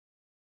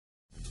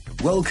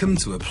Welcome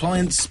to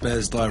Appliance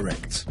Spares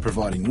Direct,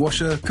 providing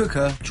washer,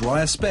 cooker,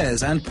 dryer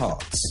spares and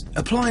parts.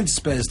 Appliance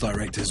Spares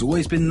Direct has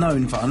always been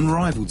known for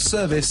unrivaled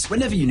service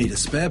whenever you need a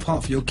spare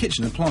part for your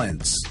kitchen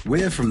appliance.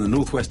 We're from the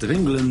northwest of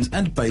England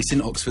and based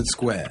in Oxford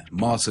Square,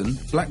 Marton,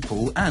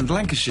 Blackpool and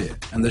Lancashire.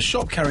 And the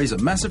shop carries a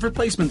massive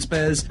replacement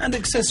spares and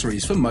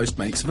accessories for most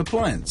makes of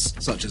appliance,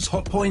 such as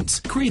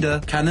Hotpoint,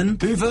 Creda, Canon,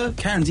 Hoover,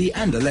 Candy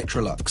and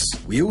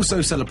Electrolux. We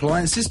also sell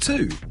appliances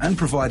too and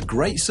provide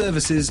great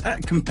services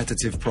at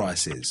competitive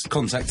prices.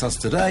 Contact us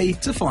today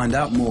to find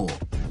out more.